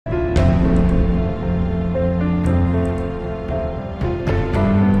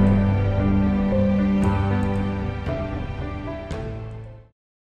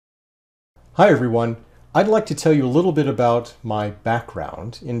Hi everyone. I'd like to tell you a little bit about my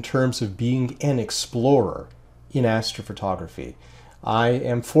background in terms of being an explorer in astrophotography. I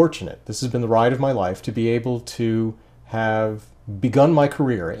am fortunate, this has been the ride of my life, to be able to have begun my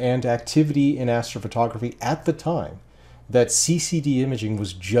career and activity in astrophotography at the time that CCD imaging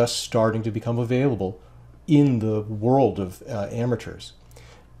was just starting to become available in the world of amateurs.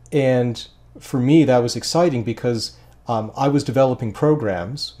 And for me, that was exciting because I was developing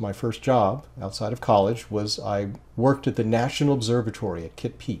programs. My first job outside of college was I worked at the National Observatory at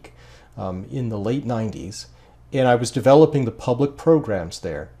Kitt Peak in the late 90s, and I was developing the public programs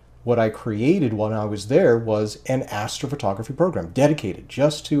there. What I created when I was there was an astrophotography program dedicated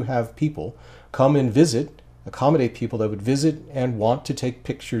just to have people come and visit, accommodate people that would visit and want to take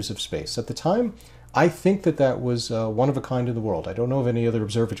pictures of space. At the time, I think that that was one of a kind in the world. I don't know of any other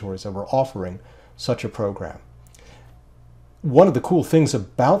observatories that were offering such a program. One of the cool things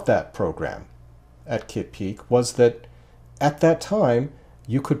about that program at Kitt Peak was that at that time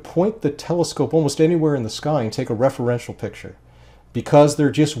you could point the telescope almost anywhere in the sky and take a referential picture. Because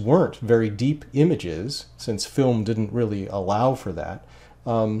there just weren't very deep images, since film didn't really allow for that,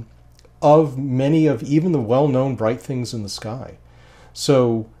 of many of even the well-known bright things in the sky.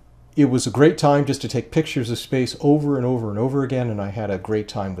 So it was a great time just to take pictures of space over and over and over again, and I had a great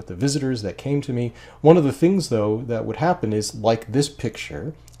time with the visitors that came to me. One of the things, though, that would happen is, like this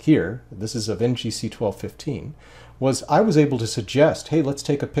picture here, this is of NGC 1215, was I was able to suggest, hey, let's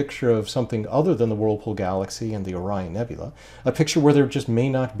take a picture of something other than the Whirlpool Galaxy and the Orion Nebula, a picture where there just may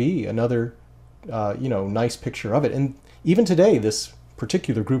not be another, nice picture of it. And even today, this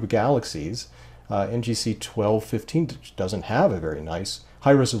particular group of galaxies, NGC 1215, doesn't have a very nice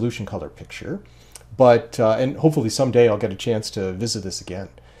high-resolution color picture, but and hopefully someday I'll get a chance to visit this again.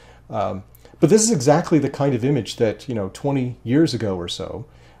 But this is exactly the kind of image that 20 years ago or so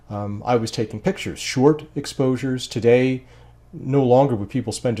I was taking pictures, short exposures. Today, no longer would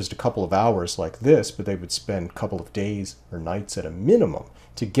people spend just a couple of hours like this, but they would spend a couple of days or nights at a minimum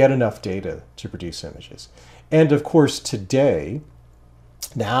to get enough data to produce images. And of course, today,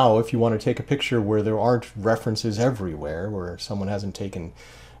 now, if you want to take a picture where there aren't references everywhere, where someone hasn't taken,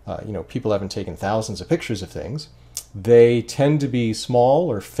 people haven't taken thousands of pictures of things, they tend to be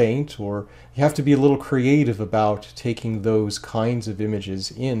small or faint, or you have to be a little creative about taking those kinds of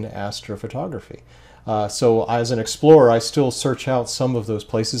images in astrophotography. So as an explorer, I still search out some of those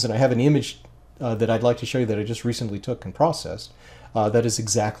places, and I have an image that I'd like to show you that I just recently took and processed that is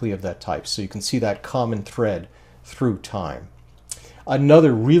exactly of that type. So you can see that common thread through time.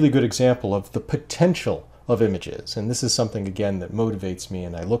 Another really good example of the potential of images, and this is something again that motivates me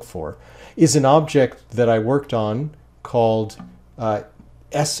and I look for, is an object that I worked on called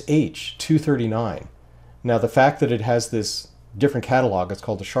SH239. Now, the fact that it has this different catalog, it's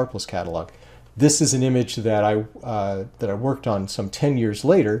called the Sharpless catalog, this is an image that I worked on some 10 years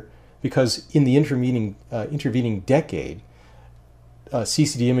later, because in the intervening decade,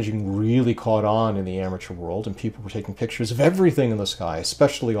 CCD imaging really caught on in the amateur world, and people were taking pictures of everything in the sky,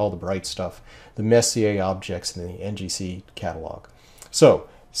 especially all the bright stuff, the Messier objects in the NGC catalog. So,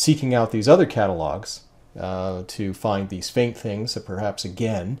 seeking out these other catalogs to find these faint things that perhaps,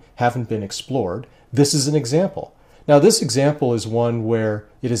 again, haven't been explored, this is an example. Now, this example is one where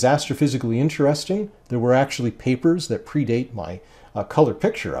it is astrophysically interesting. There were actually papers that predate my color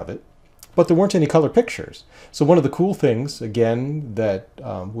picture of it, but there weren't any color pictures. So one of the cool things, again, that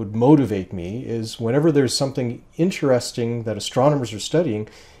would motivate me is whenever there's something interesting that astronomers are studying,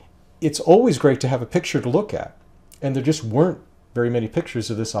 it's always great to have a picture to look at. And there just weren't very many pictures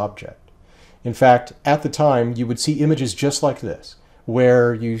of this object. In fact, at the time, you would see images just like this,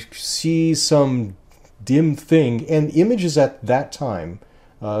 where you see some dim thing, and images at that time,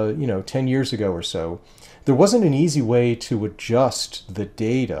 10 years ago or so, there wasn't an easy way to adjust the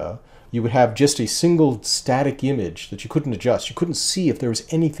data. You would have just a single static image that you couldn't adjust. You couldn't see if there was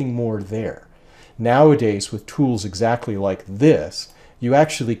anything more there. Nowadays, with tools exactly like this, you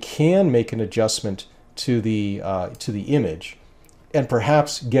actually can make an adjustment to the image and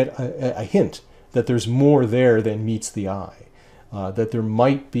perhaps get a hint that there's more there than meets the eye. That there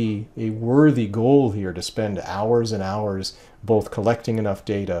might be a worthy goal here to spend hours and hours both collecting enough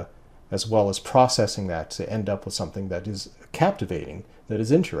data as well as processing that to end up with something that is captivating, that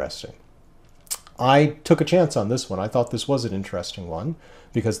is interesting. I took a chance on this one. I thought this was an interesting one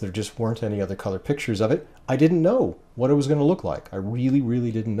because there just weren't any other color pictures of it. I didn't know what it was going to look like. I really,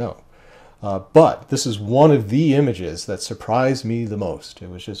 really didn't know. But this is one of the images that surprised me the most. It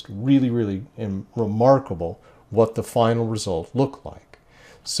was just really, really remarkable what the final result looked like.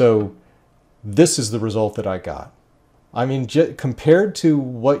 So this is the result that I got. I mean, compared to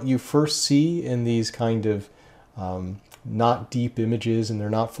what you first see in these kind of not deep images and they're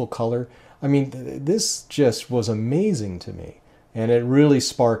not full color, I mean, this just was amazing to me. And it really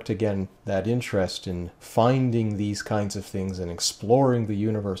sparked, again, that interest in finding these kinds of things and exploring the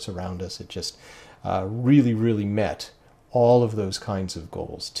universe around us. It just really, really met all of those kinds of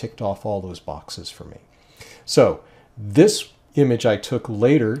goals, ticked off all those boxes for me. So this image I took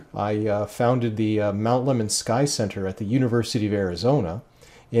later, I founded the Mount Lemmon SkyCenter at the University of Arizona,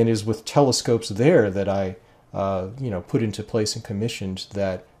 and is with telescopes there that I put into place and commissioned,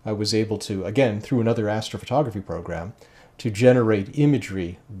 that I was able to, again, through another astrophotography program, to generate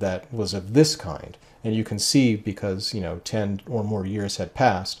imagery that was of this kind. And you can see, because 10 or more years had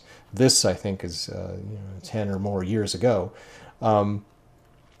passed, this I think is 10 or more years ago,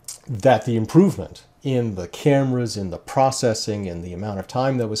 that the improvement in the cameras, in the processing, in the amount of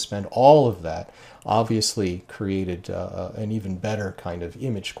time that was spent, all of that obviously created an even better kind of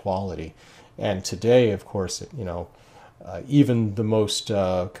image quality. And today, of course, even the most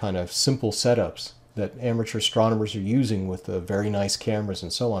kind of simple setups that amateur astronomers are using with very nice cameras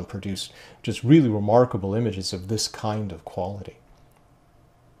and so on produce just really remarkable images of this kind of quality.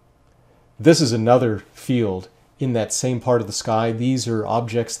 This is another field in that same part of the sky. These are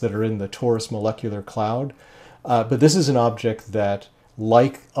objects that are in the Taurus molecular cloud. But this is an object that,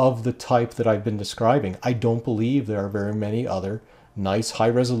 like of the type that I've been describing, I don't believe there are very many other nice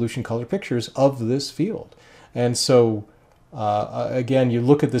high-resolution color pictures of this field. And so, again, you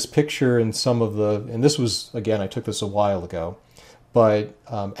look at this picture and some of the, and this was, again, I took this a while ago, but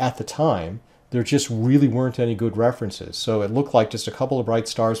at the time, there just really weren't any good references. So it looked like just a couple of bright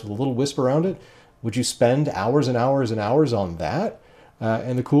stars with a little wisp around it. Would you spend hours and hours and hours on that?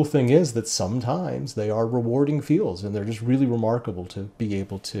 And the cool thing is that sometimes they are rewarding fields, and they're just really remarkable to be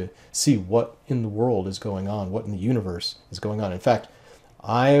able to see what in the world is going on, what in the universe is going on. In fact,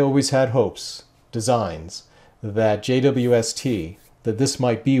 I always had hopes, designs, that JWST, that this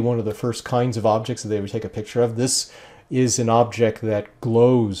might be one of the first kinds of objects that they would take a picture of. This is an object that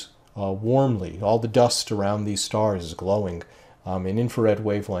glows warmly. All the dust around these stars is glowing in infrared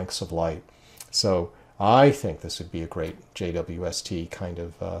wavelengths of light. So I think this would be a great JWST kind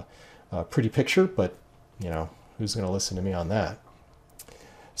of pretty picture, but who's going to listen to me on that?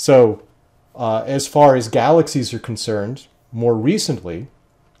 So as far as galaxies are concerned, more recently,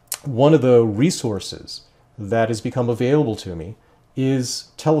 one of the resources that has become available to me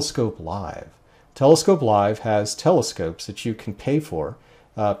is Telescope Live. Telescope Live has telescopes that you can pay for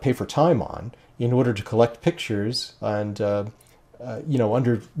time on, in order to collect pictures and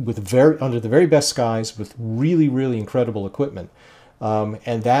under the very best skies with really, really incredible equipment.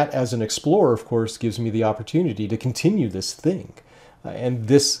 And that, as an explorer, of course, gives me the opportunity to continue this thing. And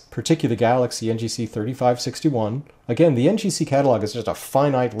this particular galaxy, NGC 3561, again, the NGC catalog is just a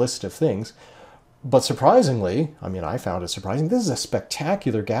finite list of things. But surprisingly, I mean, I found it surprising, this is a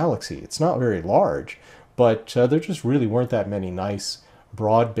spectacular galaxy. It's not very large, but there just really weren't that many nice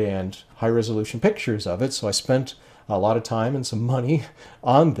broadband, high-resolution pictures of it. So I spent a lot of time and some money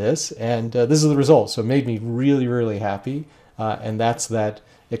on this, and this is the result. So it made me really, really happy. And that's that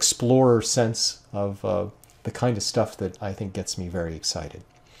explorer sense of the kind of stuff that I think gets me very excited.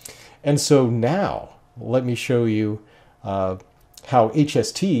 And so now, let me show you how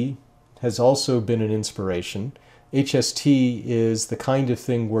HST has also been an inspiration. HST is the kind of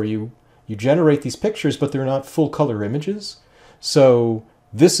thing where you generate these pictures, but they're not full color images. So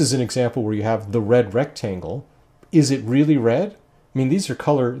this is an example where you have the red rectangle. Is it really red? I mean, these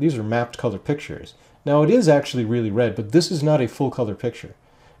are mapped color pictures. Now it is actually really red, but this is not a full color picture.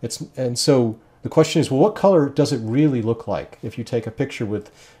 And so the question is, well, what color does it really look like if you take a picture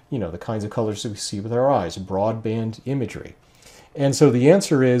with, the kinds of colors that we see with our eyes, broadband imagery? And so the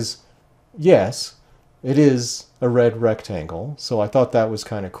answer is yes, it is a red rectangle. So I thought that was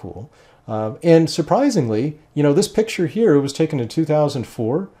kind of cool. And surprisingly, this picture here was taken in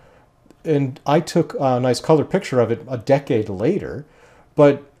 2004, and I took a nice color picture of it a decade later.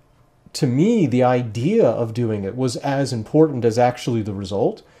 But to me, the idea of doing it was as important as actually the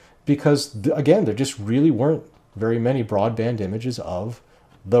result, because, again, there just really weren't very many broadband images of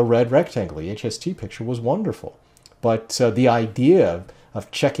the red rectangle. The HST picture was wonderful. But the idea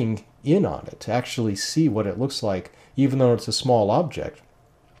of checking in on it, to actually see what it looks like, even though it's a small object,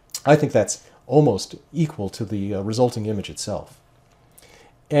 I think that's almost equal to the resulting image itself.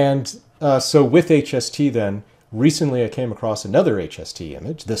 And so with HST then, recently I came across another HST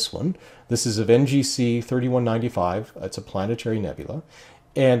image, this one. This is of NGC 3195. It's a planetary nebula.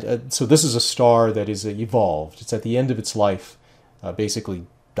 And so this is a star that is evolved. It's at the end of its life, basically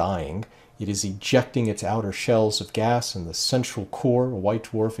dying. It is ejecting its outer shells of gas, and the central core, a white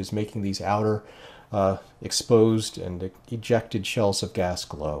dwarf, is making these outer exposed and ejected shells of gas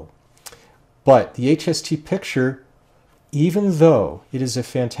glow. But the HST picture, even though it is a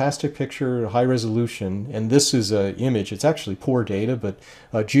fantastic picture, high resolution, and this is an image, it's actually poor data, but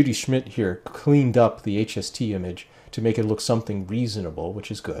Judy Schmidt here cleaned up the HST image to make it look something reasonable, which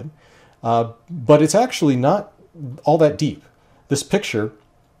is good. But it's actually not all that deep. This picture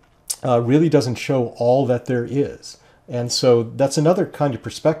really doesn't show all that there is. And so that's another kind of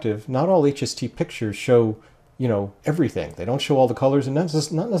perspective. Not all HST pictures show, you know, everything. They don't show all the colors and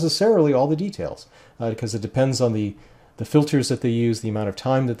not necessarily all the details, because it depends on the filters that they use, the amount of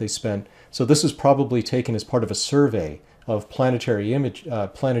time that they spent. So this is probably taken as part of a survey of planetary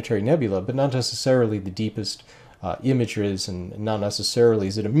nebula, but not necessarily the deepest images, and not necessarily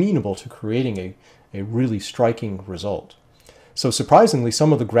is it amenable to creating a really striking result. So surprisingly,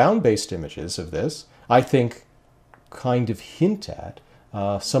 some of the ground-based images of this, I think, kind of hint at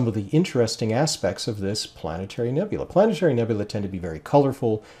some of the interesting aspects of this planetary nebula. Planetary nebula tend to be very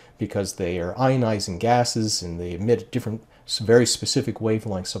colorful because they are ionizing gases and they emit different, very specific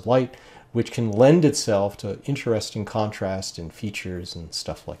wavelengths of light, which can lend itself to interesting contrast and features and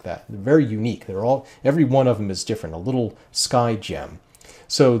stuff like that. They're very unique. Every one of them is different, a little sky gem.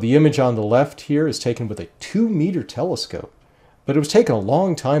 So the image on the left here is taken with a 2-meter telescope, but it was taken a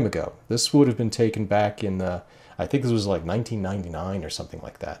long time ago. This would have been taken back in I think this was like 1999 or something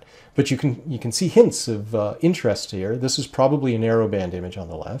like that. But you can see hints of interest here. This is probably a narrowband image on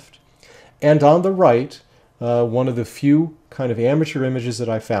the left. And on the right, one of the few kind of amateur images that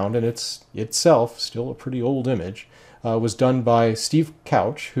I found, and it's itself still a pretty old image, was done by Steve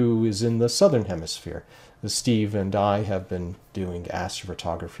Couch, who is in the Southern Hemisphere. Steve and I have been doing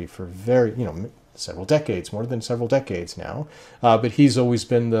astrophotography for several decades, more than several decades now. But he's always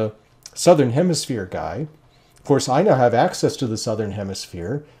been the Southern Hemisphere guy. Of course, I now have access to the Southern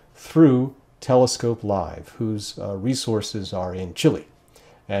Hemisphere through Telescope Live, whose resources are in Chile.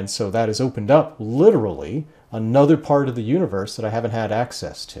 And so that has opened up, literally, another part of the universe that I haven't had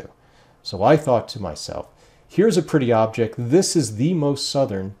access to. So I thought to myself, here's a pretty object. This is the most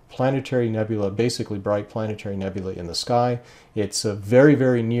southern planetary nebula, basically bright planetary nebula in the sky. It's very,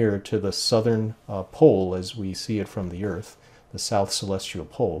 very near to the southern pole as we see it from the Earth, the south celestial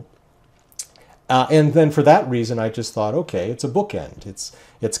pole. And then for that reason, I just thought, okay, it's a bookend.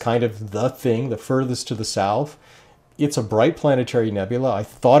 It's kind of the thing, the furthest to the south. It's a bright planetary nebula. I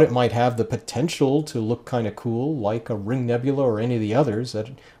thought it might have the potential to look kind of cool, like a ring nebula or any of the others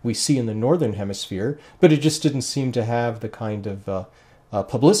that we see in the northern hemisphere, but it just didn't seem to have the kind of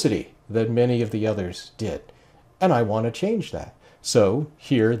publicity that many of the others did. And I want to change that. So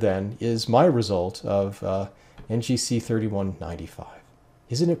here then is my result of NGC 3195.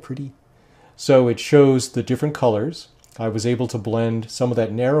 Isn't it pretty? So it shows the different colors. I was able to blend some of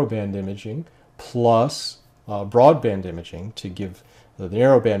that narrowband imaging plus broadband imaging to give the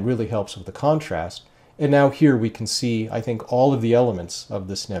narrowband really helps with the contrast. And now here we can see, I think, all of the elements of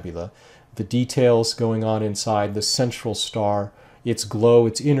this nebula, the details going on inside the central star, its glow,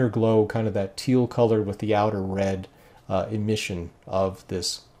 its inner glow, kind of that teal color with the outer red emission of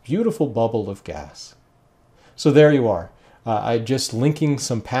this beautiful bubble of gas. So there you are. I just linking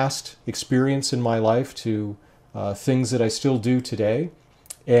some past experience in my life to things that I still do today.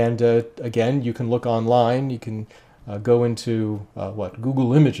 And again, you can look online, you can go into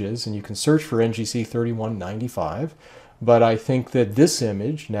Google Images, and you can search for NGC 3195. But I think that this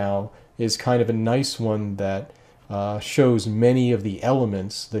image now is kind of a nice one that shows many of the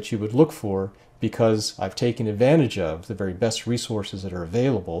elements that you would look for, because I've taken advantage of the very best resources that are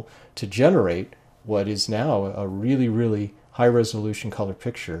available to generate what is now a really, really high-resolution color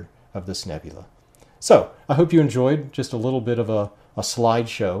picture of this nebula. So I hope you enjoyed just a little bit of a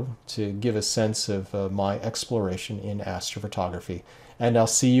slideshow to give a sense of my exploration in astrophotography, and I'll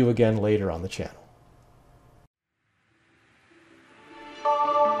see you again later on the channel.